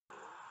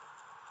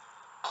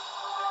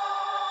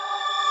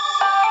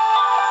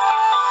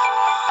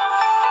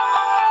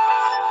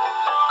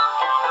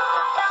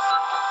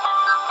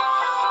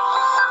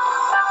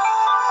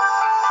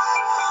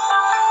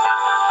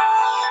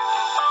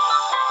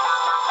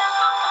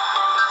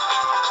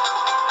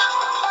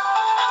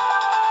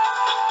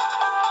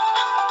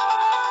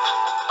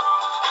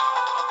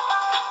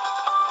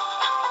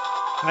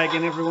Hi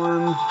again,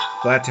 everyone.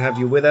 Glad to have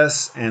you with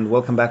us, and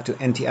welcome back to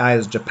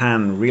NTI's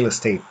Japan Real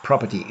Estate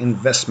Property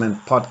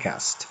Investment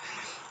Podcast.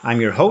 I'm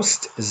your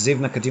host, Ziv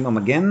Nakajima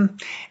again,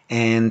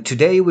 and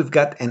today we've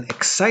got an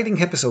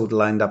exciting episode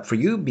lined up for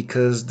you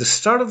because the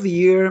start of the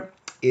year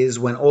is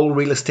when all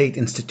real estate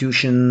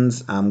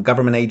institutions,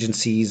 government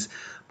agencies,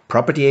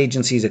 property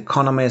agencies,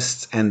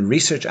 economists, and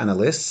research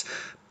analysts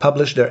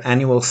publish their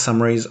annual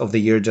summaries of the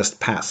year just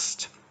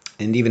passed.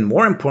 And even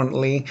more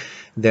importantly,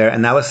 their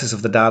analysis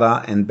of the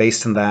data, and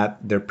based on that,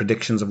 their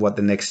predictions of what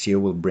the next year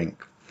will bring.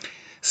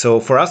 So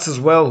for us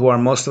as well, who are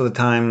most of the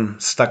time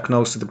stuck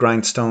nose to the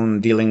grindstone,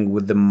 dealing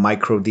with the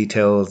micro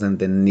details and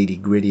the nitty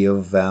gritty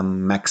of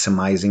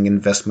maximizing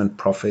investment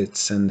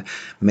profits and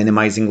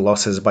minimizing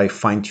losses by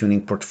fine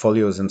tuning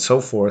portfolios and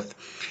so forth,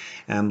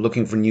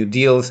 looking for new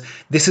deals,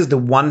 this is the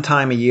one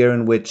time a year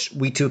in which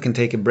we too can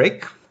take a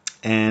break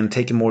and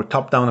take a more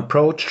top-down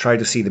approach, try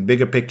to see the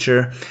bigger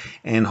picture,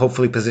 and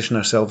hopefully position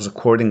ourselves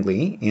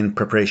accordingly in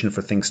preparation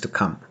for things to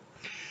come.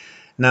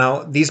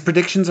 Now, these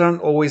predictions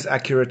aren't always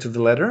accurate to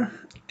the letter,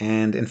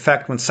 and in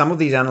fact, when some of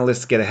these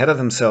analysts get ahead of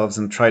themselves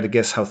and try to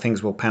guess how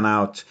things will pan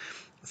out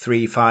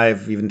 3,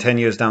 5, even 10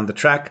 years down the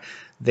track,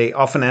 they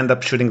often end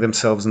up shooting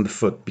themselves in the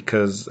foot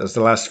because, as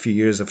the last few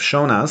years have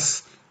shown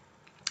us,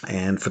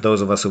 and for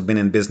those of us who've been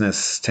in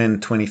business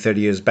 10, 20,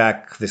 30 years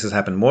back, this has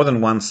happened more than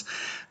once.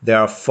 There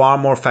are far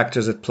more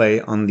factors at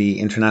play on the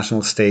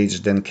international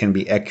stage than can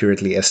be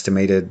accurately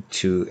estimated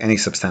to any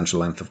substantial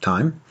length of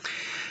time.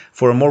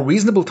 For a more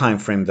reasonable time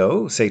frame,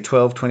 though, say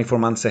 12, 24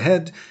 months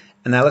ahead,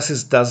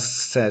 analysis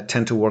does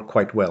tend to work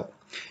quite well.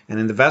 And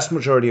in the vast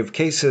majority of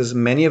cases,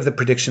 many of the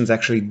predictions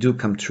actually do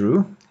come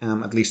true,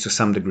 at least to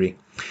some degree.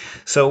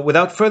 So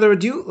without further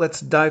ado,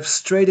 let's dive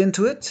straight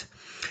into it.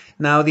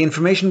 Now, the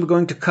information we're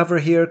going to cover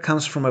here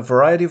comes from a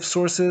variety of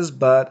sources,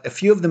 but a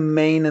few of the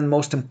main and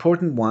most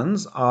important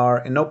ones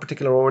are, in no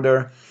particular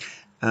order,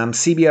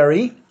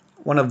 CBRE,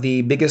 one of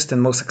the biggest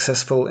and most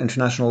successful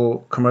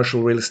international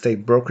commercial real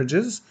estate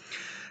brokerages,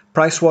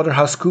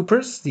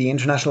 PricewaterhouseCoopers, the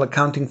international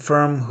accounting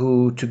firm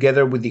who,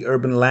 together with the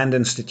Urban Land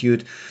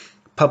Institute,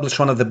 publish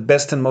one of the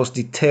best and most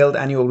detailed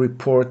annual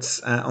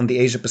reports on the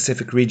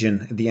Asia-Pacific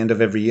region at the end of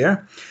every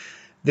year.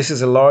 This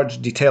is a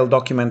large, detailed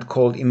document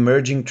called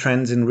Emerging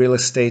Trends in Real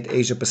Estate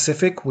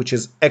Asia-Pacific, which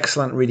is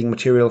excellent reading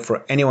material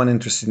for anyone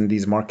interested in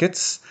these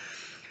markets.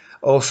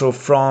 Also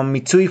from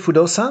Mitsui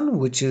Fudosan,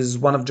 which is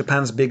one of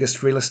Japan's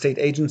biggest real estate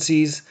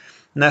agencies,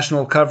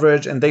 national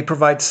coverage, and they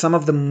provide some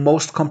of the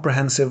most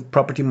comprehensive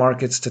property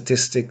market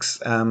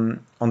statistics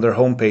on their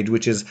homepage,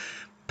 which is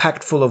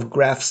packed full of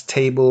graphs,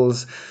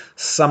 tables,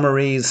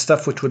 summaries,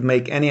 stuff which would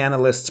make any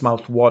analyst's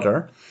mouth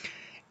water.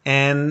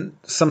 And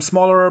some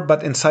smaller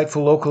but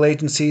insightful local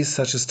agencies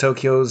such as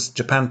Tokyo's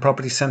Japan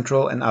Property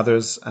Central and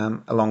others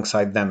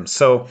alongside them.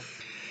 So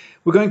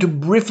we're going to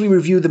briefly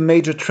review the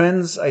major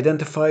trends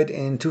identified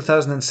in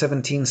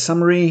 2017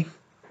 summary,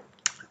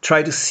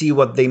 try to see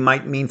what they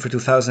might mean for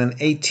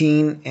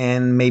 2018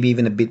 and maybe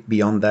even a bit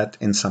beyond that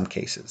in some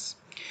cases.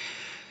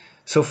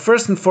 So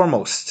first and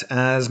foremost,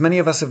 as many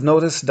of us have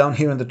noticed down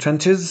here in the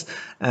trenches,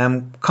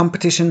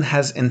 competition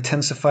has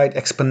intensified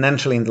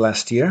exponentially in the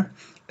last year,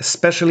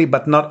 especially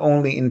but not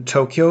only in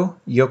Tokyo,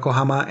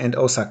 Yokohama, and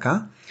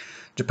Osaka,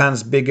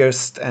 Japan's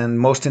biggest and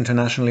most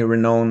internationally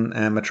renowned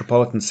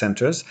metropolitan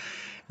centers.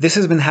 This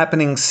has been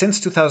happening since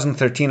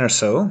 2013 or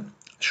so,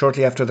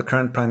 shortly after the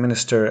current Prime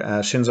Minister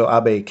Shinzo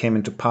Abe came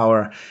into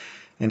power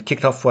and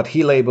kicked off what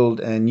he labeled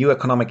a new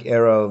economic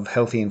era of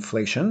healthy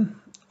inflation,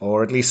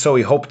 or at least so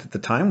he hoped at the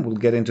time. We'll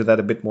get into that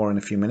a bit more in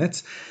a few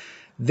minutes.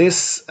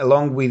 This,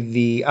 along with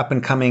the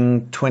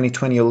up-and-coming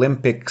 2020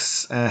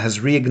 Olympics, has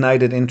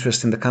reignited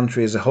interest in the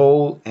country as a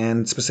whole,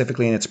 and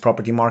specifically in its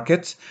property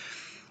market.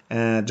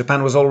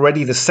 Japan was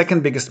already the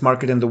second biggest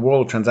market in the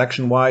world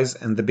transaction-wise,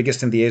 and the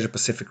biggest in the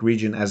Asia-Pacific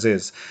region as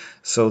is.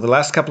 So the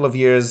last couple of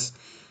years,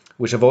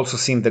 which have also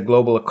seen the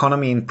global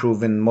economy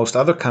improve in most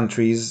other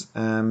countries,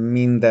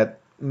 mean that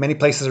many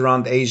places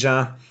around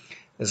Asia,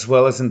 as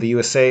well as in the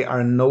USA,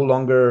 are no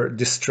longer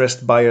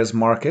distressed buyers'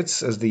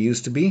 markets as they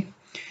used to be.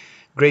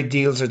 Great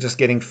deals are just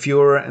getting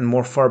fewer and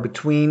more far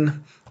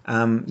between.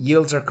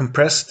 Yields are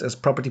compressed as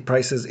property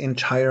prices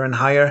inch higher and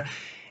higher.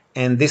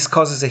 And this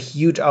causes a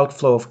huge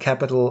outflow of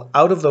capital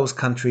out of those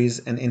countries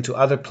and into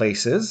other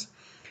places.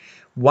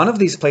 One of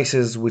these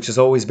places, which has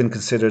always been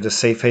considered a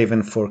safe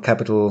haven for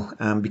capital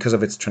because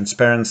of its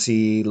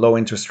transparency, low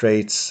interest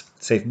rates,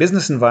 safe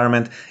business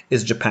environment,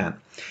 is Japan.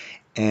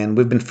 And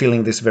we've been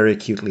feeling this very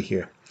acutely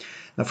here.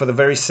 Now, for the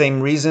very same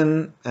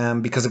reason,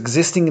 because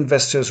existing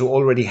investors who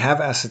already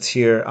have assets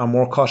here are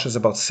more cautious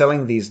about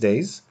selling these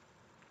days,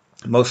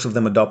 most of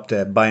them adopt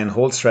a buy and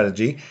hold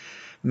strategy,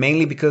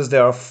 mainly because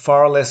there are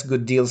far less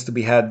good deals to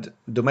be had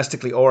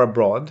domestically or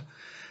abroad.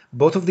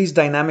 Both of these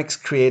dynamics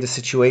create a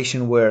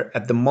situation where,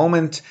 at the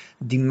moment,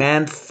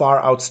 demand far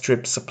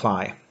outstrips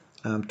supply,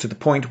 to the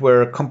point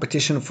where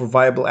competition for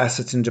viable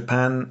assets in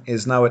Japan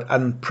is now at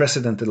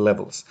unprecedented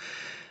levels.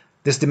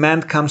 This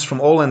demand comes from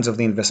all ends of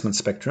the investment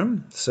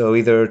spectrum, so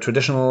either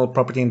traditional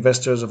property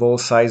investors of all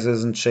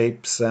sizes and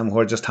shapes who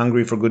are just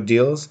hungry for good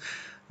deals,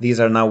 these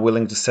are now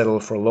willing to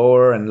settle for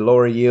lower and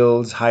lower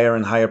yields, higher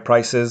and higher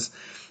prices.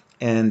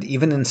 And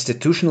even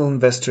institutional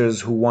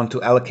investors who want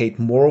to allocate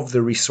more of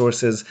the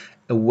resources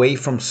away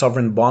from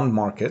sovereign bond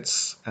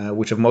markets,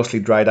 which have mostly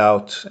dried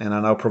out and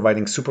are now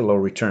providing super low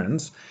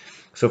returns.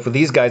 So for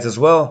these guys as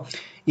well,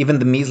 even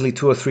the measly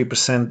 2 or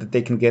 3% that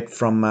they can get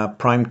from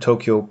prime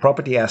Tokyo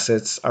property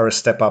assets are a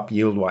step up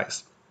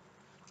yield-wise.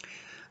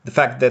 The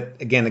fact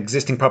that, again,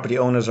 existing property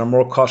owners are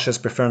more cautious,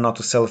 prefer not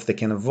to sell if they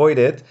can avoid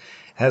it,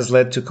 has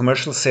led to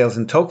commercial sales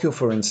in Tokyo,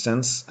 for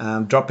instance,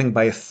 dropping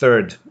by a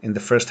third in the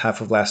first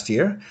half of last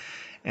year.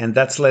 And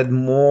that's led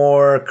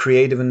more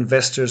creative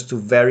investors to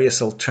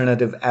various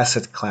alternative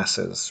asset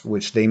classes,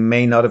 which they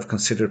may not have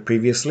considered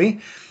previously.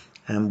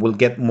 And we'll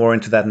get more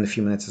into that in a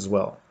few minutes as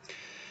well.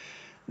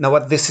 Now,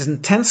 what this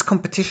intense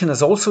competition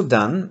has also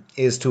done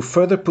is to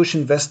further push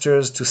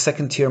investors to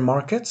second-tier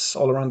markets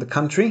all around the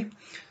country.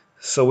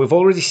 So we've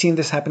already seen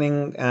this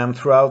happening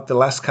throughout the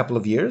last couple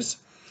of years.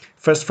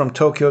 First from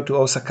Tokyo to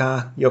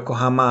Osaka,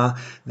 Yokohama,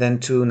 then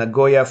to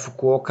Nagoya,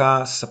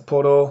 Fukuoka,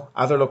 Sapporo,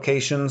 other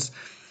locations.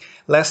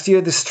 Last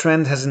year, this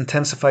trend has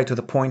intensified to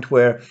the point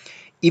where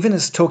even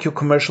as Tokyo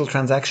commercial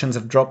transactions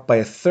have dropped by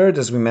a third,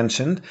 as we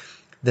mentioned,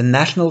 the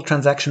national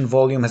transaction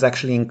volume has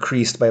actually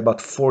increased by about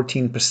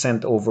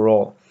 14%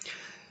 overall.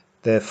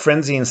 The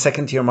frenzy in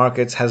second-tier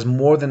markets has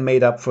more than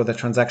made up for the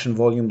transaction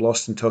volume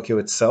lost in Tokyo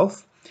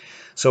itself.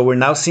 So we're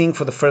now seeing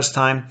for the first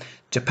time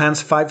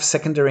Japan's 5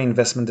 secondary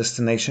investment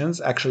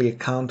destinations actually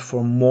account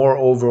for more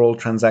overall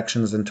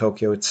transactions than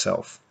Tokyo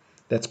itself.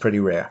 That's pretty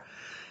rare.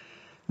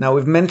 Now,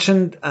 we've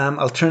mentioned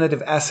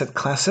alternative asset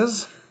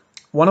classes.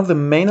 One of the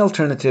main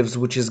alternatives,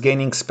 which is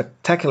gaining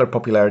spectacular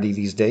popularity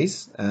these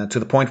days, to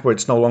the point where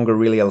it's no longer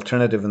really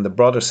alternative in the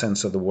broader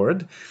sense of the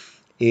word,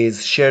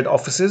 is shared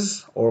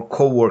offices or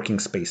co-working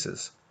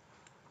spaces.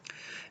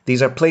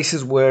 These are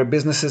places where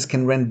businesses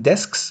can rent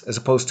desks as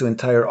opposed to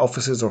entire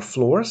offices or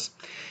floors.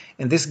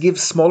 And this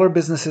gives smaller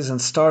businesses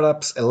and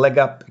startups a leg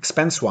up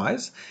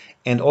expense-wise,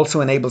 and also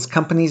enables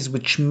companies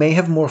which may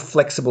have more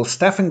flexible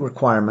staffing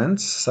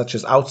requirements, such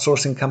as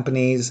outsourcing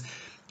companies,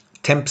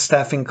 temp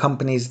staffing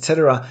companies,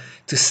 etc.,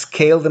 to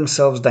scale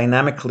themselves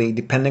dynamically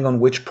depending on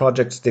which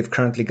projects they've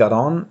currently got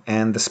on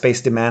and the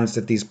space demands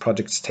that these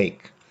projects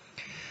take.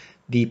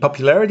 The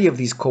popularity of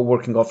these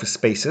co-working office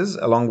spaces,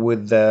 along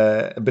with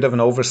a bit of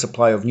an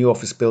oversupply of new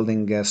office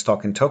building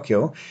stock in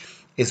Tokyo,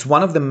 is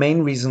one of the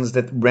main reasons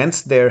that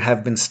rents there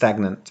have been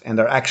stagnant and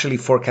are actually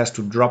forecast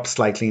to drop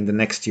slightly in the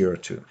next year or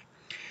two.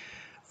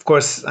 Of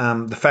course,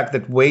 the fact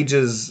that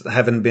wages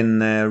haven't been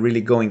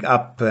really going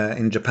up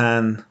in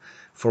Japan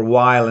for a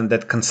while and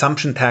that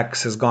consumption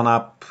tax has gone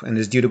up and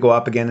is due to go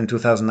up again in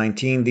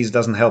 2019, these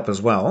doesn't help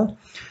as well,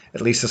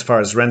 at least as far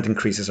as rent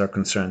increases are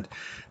concerned.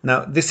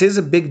 Now, this is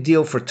a big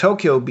deal for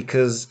Tokyo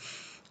because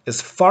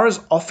as far as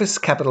office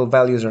capital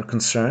values are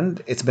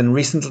concerned, it's been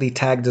recently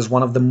tagged as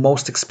one of the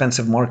most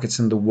expensive markets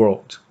in the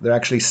world. They're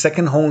actually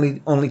second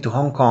only to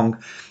Hong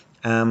Kong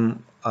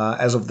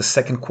as of the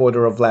second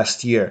quarter of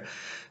last year.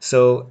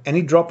 So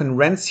any drop in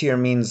rents here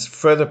means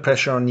further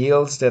pressure on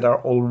yields that are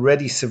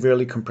already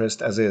severely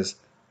compressed as is.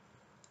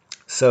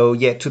 So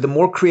yeah, to the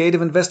more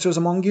creative investors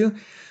among you,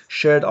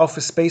 shared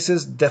office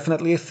spaces,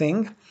 definitely a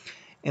thing.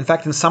 In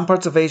fact, in some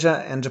parts of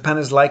Asia, and Japan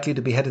is likely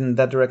to be headed in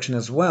that direction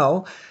as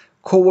well,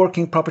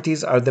 co-working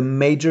properties are the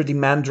major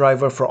demand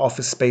driver for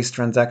office space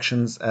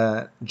transactions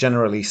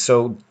generally.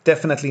 So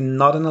definitely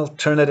not an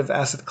alternative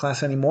asset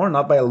class anymore,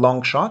 not by a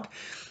long shot,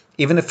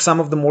 even if some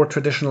of the more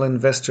traditional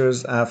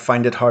investors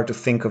find it hard to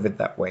think of it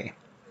that way.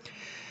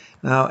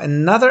 Now,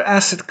 another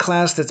asset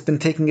class that's been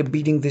taking a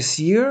beating this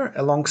year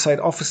alongside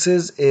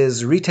offices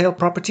is retail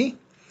property.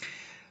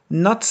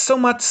 Not so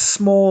much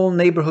small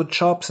neighborhood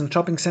shops and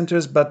shopping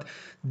centers, but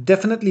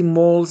definitely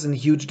malls and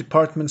huge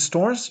department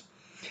stores.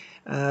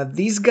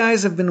 These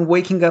guys have been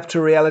waking up to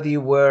a reality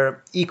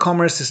where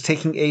e-commerce is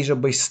taking Asia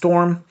by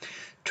storm.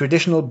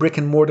 Traditional brick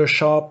and mortar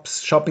shops,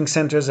 shopping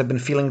centers have been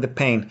feeling the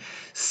pain.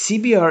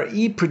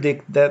 CBRE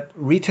predict that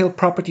retail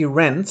property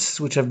rents,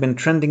 which have been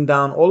trending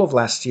down all of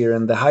last year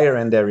in the higher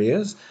end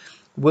areas,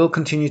 will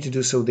continue to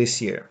do so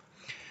this year.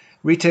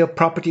 Retail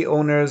property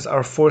owners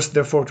are forced,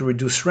 therefore, to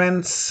reduce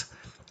rents.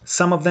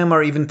 Some of them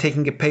are even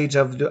taking a page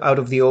out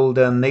of the old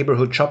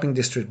neighborhood shopping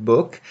district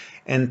book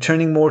and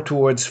turning more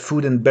towards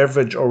food and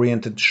beverage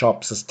oriented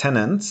shops as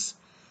tenants.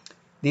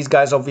 These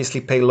guys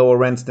obviously pay lower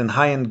rents than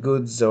high-end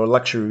goods or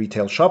luxury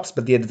retail shops,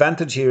 but the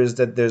advantage here is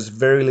that there's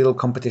very little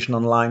competition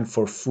online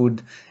for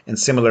food and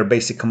similar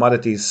basic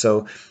commodities,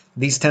 so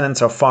these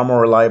tenants are far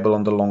more reliable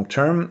on the long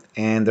term,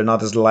 and they're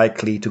not as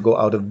likely to go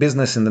out of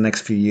business in the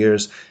next few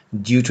years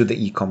due to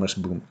the e-commerce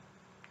boom.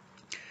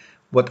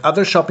 What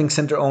other shopping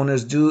center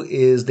owners do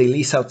is they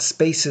lease out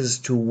spaces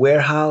to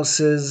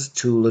warehouses,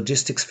 to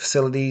logistics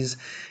facilities,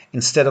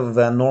 instead of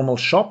normal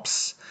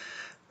shops.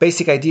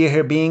 Basic idea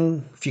here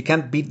being, if you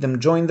can't beat them,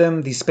 join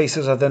them. These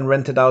spaces are then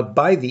rented out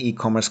by the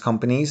e-commerce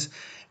companies.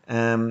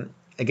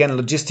 Again,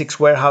 logistics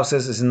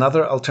warehouses is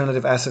another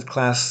alternative asset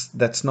class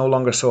that's no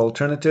longer so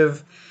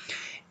alternative.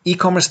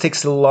 E-commerce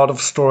takes a lot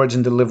of storage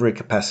and delivery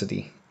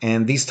capacity,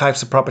 and these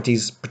types of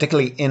properties,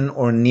 particularly in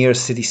or near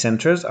city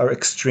centers, are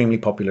extremely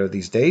popular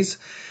these days,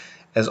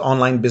 as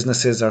online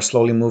businesses are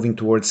slowly moving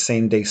towards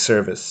same-day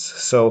service.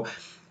 So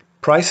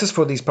prices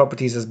for these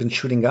properties has been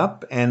shooting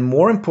up, and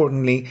more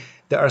importantly,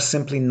 there are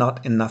simply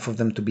not enough of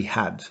them to be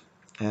had.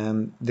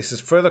 And this is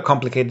further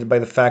complicated by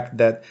the fact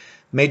that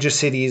major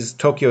cities,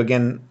 Tokyo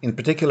again in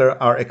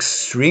particular, are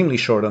extremely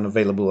short on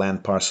available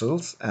land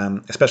parcels,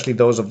 especially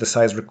those of the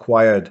size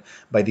required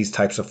by these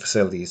types of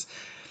facilities.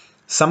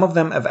 Some of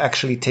them have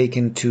actually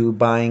taken to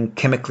buying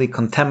chemically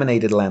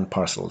contaminated land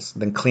parcels,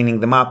 then cleaning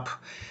them up,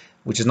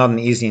 which is not an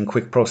easy and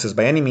quick process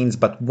by any means,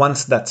 but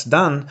once that's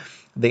done,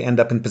 they end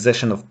up in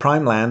possession of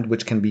prime land,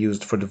 which can be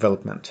used for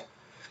development.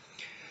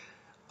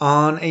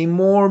 On a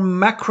more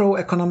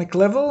macroeconomic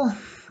level,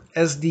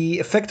 as the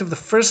effect of the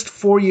first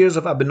 4 years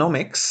of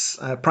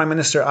Abenomics, Prime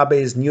Minister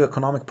Abe's new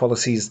economic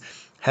policies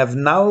have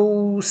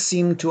now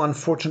seemed to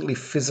unfortunately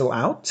fizzle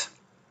out.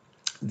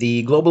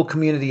 The global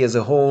community as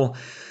a whole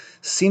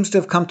seems to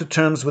have come to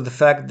terms with the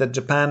fact that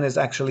Japan is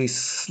actually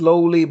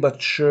slowly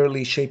but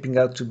surely shaping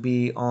out to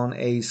be on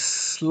a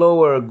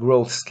slower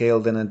growth scale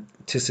than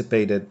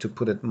anticipated, to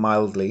put it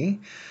mildly.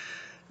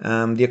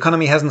 The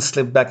economy hasn't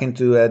slipped back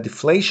into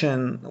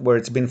deflation where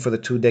it's been for the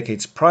 2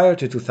 decades prior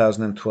to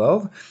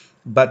 2012,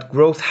 but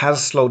growth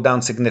has slowed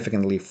down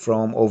significantly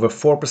from over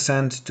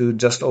 4% to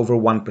just over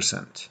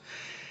 1%.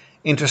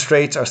 Interest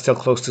rates are still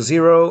close to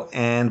zero,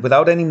 and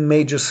without any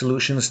major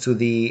solutions to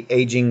the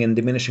aging and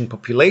diminishing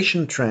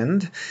population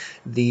trend,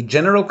 the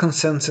general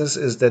consensus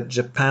is that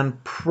Japan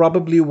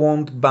probably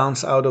won't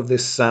bounce out of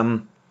this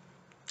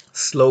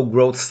slow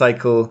growth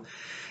cycle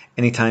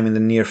anytime in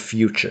the near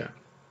future.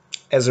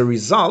 As a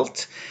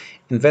result,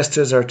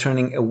 investors are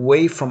turning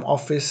away from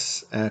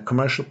office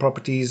commercial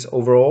properties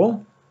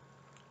overall,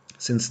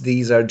 since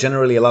these are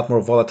generally a lot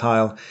more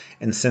volatile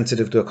and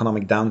sensitive to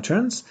economic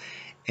downturns,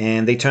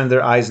 and they turn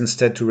their eyes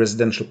instead to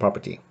residential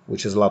property,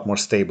 which is a lot more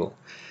stable.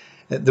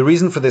 The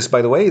reason for this,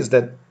 by the way, is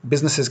that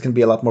businesses can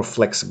be a lot more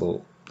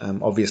flexible.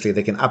 Obviously,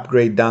 they can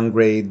upgrade,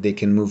 downgrade, they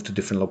can move to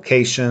different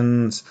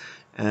locations,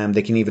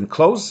 they can even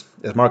close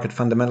as market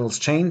fundamentals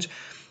change,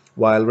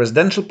 while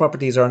residential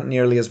properties aren't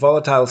nearly as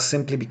volatile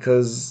simply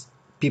because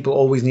people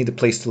always need a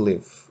place to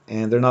live,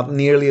 and they're not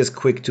nearly as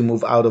quick to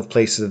move out of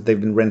places that they've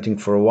been renting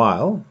for a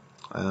while,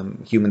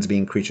 humans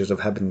being creatures of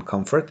habit and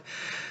comfort.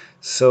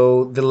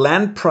 So the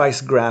land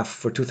price graph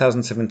for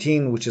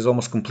 2017, which is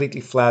almost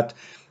completely flat,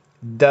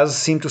 does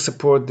seem to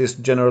support this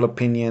general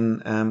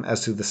opinion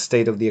as to the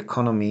state of the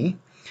economy.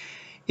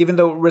 Even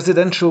though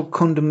residential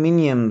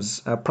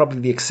condominiums are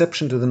probably the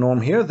exception to the norm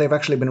here, they've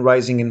actually been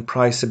rising in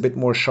price a bit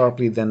more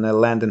sharply than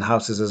land and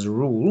houses as a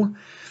rule.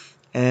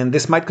 And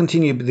this might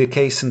continue to be the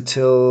case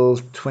until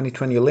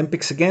 2020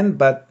 Olympics again,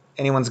 but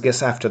anyone's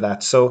guess after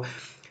that. So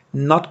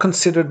not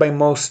considered by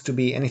most to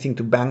be anything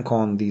to bank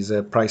on, these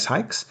price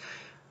hikes,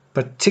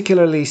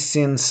 particularly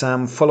since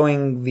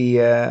following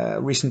the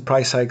recent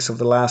price hikes of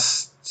the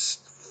last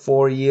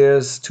 4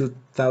 years,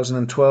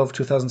 2012,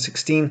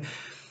 2016,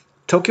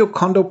 Tokyo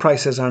condo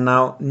prices are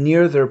now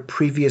near their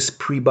previous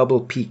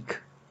pre-bubble peak.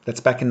 That's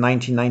back in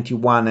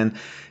 1991, and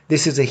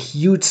this is a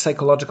huge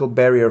psychological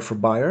barrier for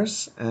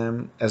buyers,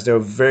 as they're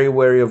very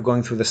wary of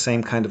going through the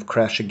same kind of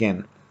crash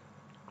again.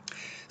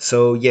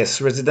 So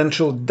yes,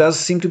 residential does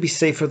seem to be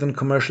safer than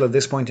commercial at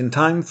this point in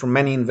time for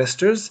many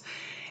investors.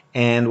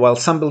 And while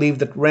some believe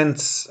that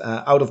rents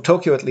out of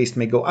Tokyo at least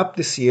may go up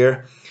this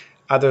year,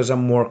 others are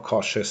more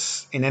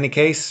cautious. In any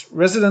case,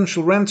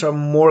 residential rents are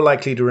more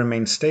likely to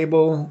remain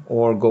stable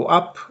or go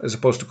up as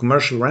opposed to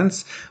commercial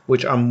rents,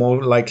 which are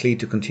more likely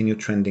to continue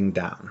trending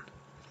down.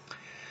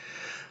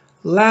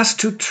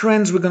 Last two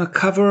trends we're going to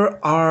cover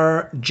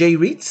are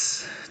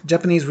J-REITs,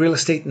 Japanese real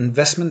estate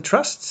investment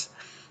trusts.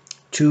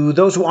 To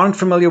those who aren't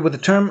familiar with the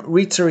term,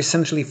 REITs are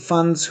essentially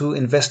funds who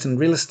invest in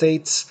real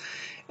estates,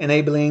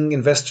 enabling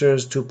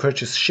investors to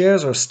purchase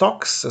shares or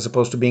stocks as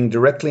opposed to being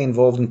directly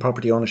involved in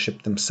property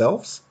ownership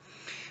themselves,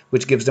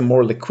 which gives them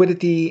more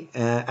liquidity,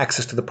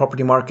 access to the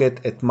property market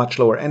at much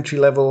lower entry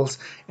levels,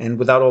 and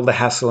without all the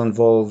hassle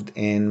involved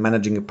in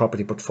managing a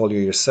property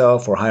portfolio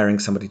yourself or hiring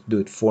somebody to do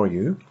it for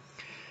you.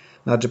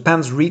 Now,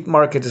 Japan's REIT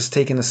market has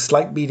taken a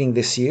slight beating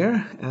this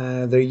year.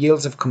 Their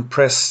yields have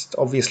compressed,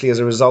 obviously, as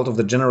a result of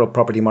the general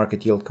property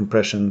market yield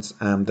compressions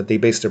that they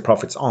base their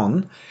profits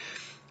on.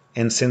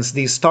 And since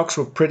these stocks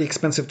were pretty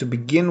expensive to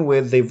begin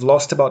with, they've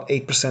lost about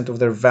 8% of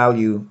their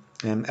value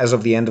as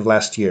of the end of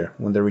last year,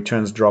 when their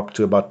returns dropped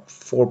to about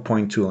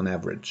 4.2 on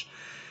average.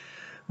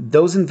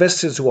 Those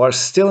investors who are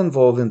still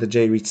involved in the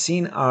J-REIT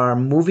scene are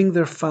moving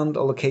their fund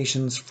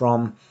allocations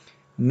from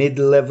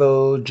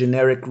mid-level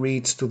generic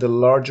REITs to the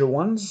larger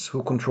ones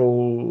who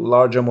control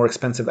larger, more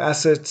expensive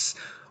assets,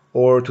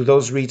 or to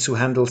those REITs who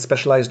handle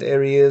specialized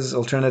areas,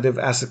 alternative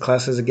asset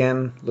classes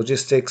again,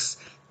 logistics,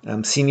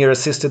 senior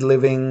assisted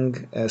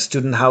living,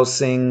 student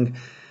housing,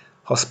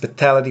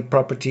 hospitality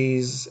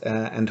properties,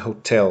 and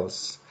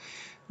hotels.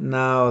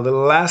 Now, the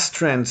last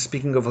trend,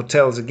 speaking of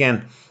hotels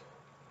again,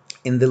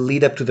 in the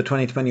lead up to the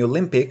 2020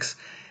 Olympics,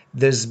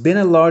 There's been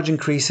a large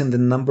increase in the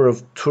number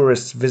of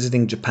tourists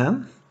visiting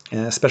Japan,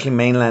 especially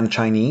mainland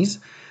Chinese.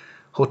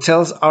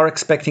 Hotels are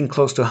expecting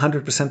close to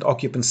 100%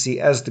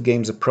 occupancy as the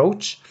games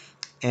approach,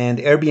 and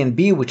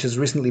Airbnb, which has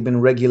recently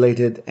been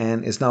regulated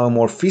and is now a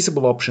more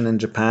feasible option in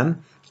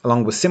Japan,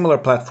 along with similar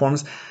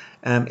platforms,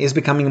 is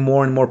becoming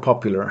more and more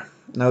popular.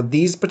 Now,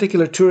 these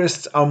particular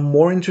tourists are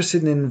more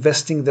interested in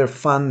investing their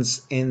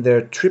funds in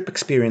their trip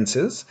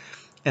experiences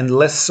and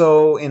less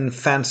so in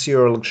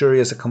fancier or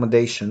luxurious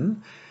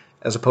accommodation,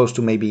 as opposed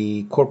to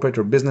maybe corporate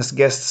or business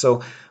guests.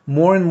 So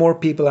more and more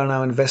people are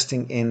now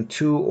investing in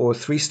 2 or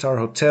 3-star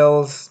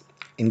hotels,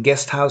 in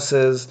guest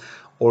houses,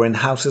 or in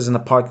houses and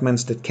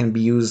apartments that can be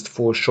used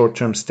for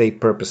short-term stay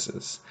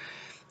purposes.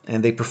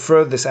 And they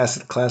prefer this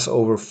asset class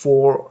over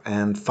 4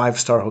 and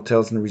 5-star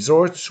hotels and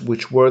resorts,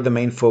 which were the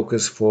main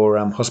focus for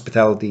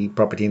hospitality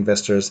property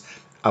investors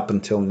up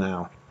until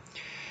now.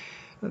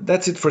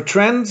 That's it for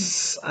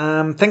trends.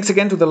 Thanks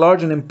again to the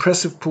large and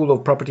impressive pool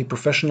of property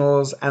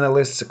professionals,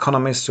 analysts,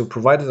 economists who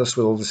provided us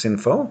with all this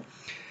info.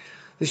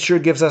 This sure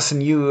gives us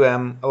and you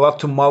a lot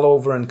to mull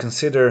over and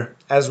consider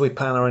as we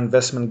plan our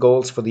investment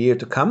goals for the year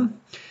to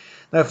come.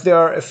 Now, if there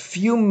are a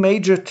few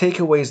major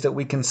takeaways that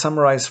we can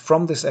summarize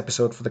from this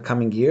episode for the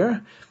coming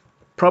year,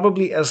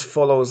 probably as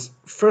follows.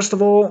 First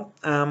of all,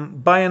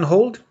 buy and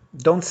hold.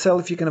 Don't sell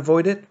if you can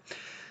avoid it.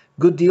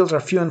 Good deals are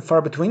few and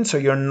far between, so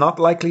you're not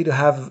likely to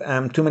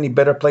have too many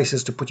better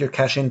places to put your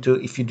cash into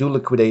if you do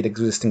liquidate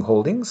existing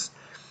holdings.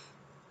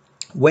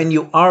 When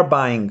you are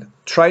buying,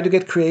 try to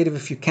get creative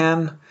if you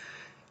can.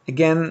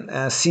 Again,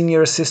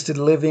 senior assisted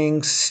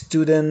living,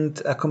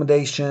 student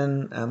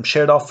accommodation,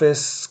 shared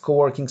office,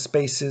 co-working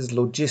spaces,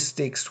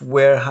 logistics,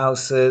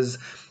 warehouses,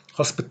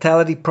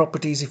 hospitality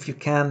properties if you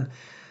can.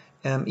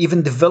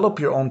 Even develop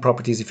your own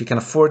properties if you can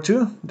afford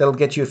to. That'll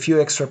get you a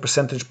few extra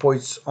percentage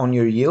points on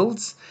your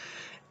yields.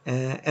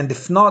 And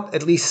if not,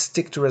 at least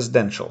stick to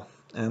residential.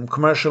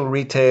 Commercial,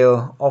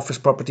 retail, office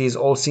properties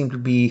all seem to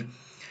be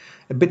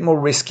a bit more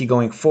risky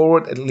going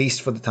forward, at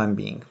least for the time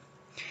being.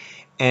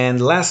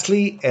 And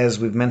lastly, as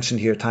we've mentioned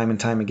here time and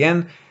time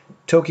again,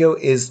 Tokyo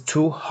is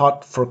too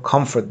hot for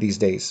comfort these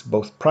days,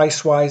 both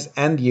price-wise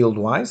and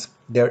yield-wise.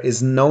 There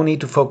is no need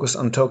to focus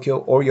on Tokyo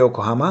or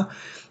Yokohama.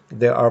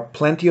 There are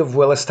plenty of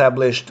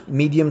well-established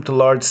medium to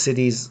large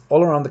cities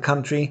all around the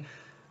country,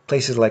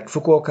 places like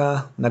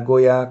Fukuoka,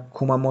 Nagoya,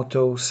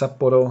 Kumamoto,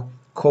 Sapporo,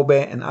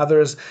 Kobe, and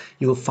others.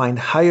 You will find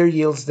higher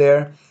yields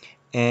there.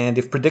 And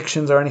if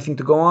predictions are anything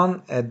to go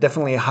on,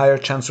 definitely a higher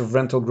chance of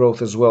rental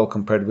growth as well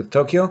compared with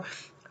Tokyo,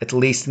 at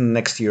least in the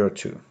next year or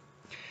two.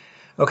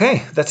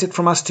 Okay, that's it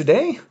from us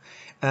today.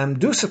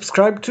 Do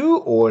subscribe to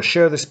or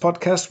share this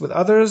podcast with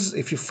others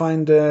if you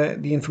find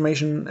the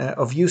information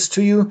of use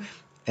to you.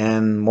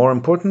 And more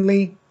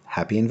importantly,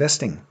 happy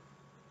investing.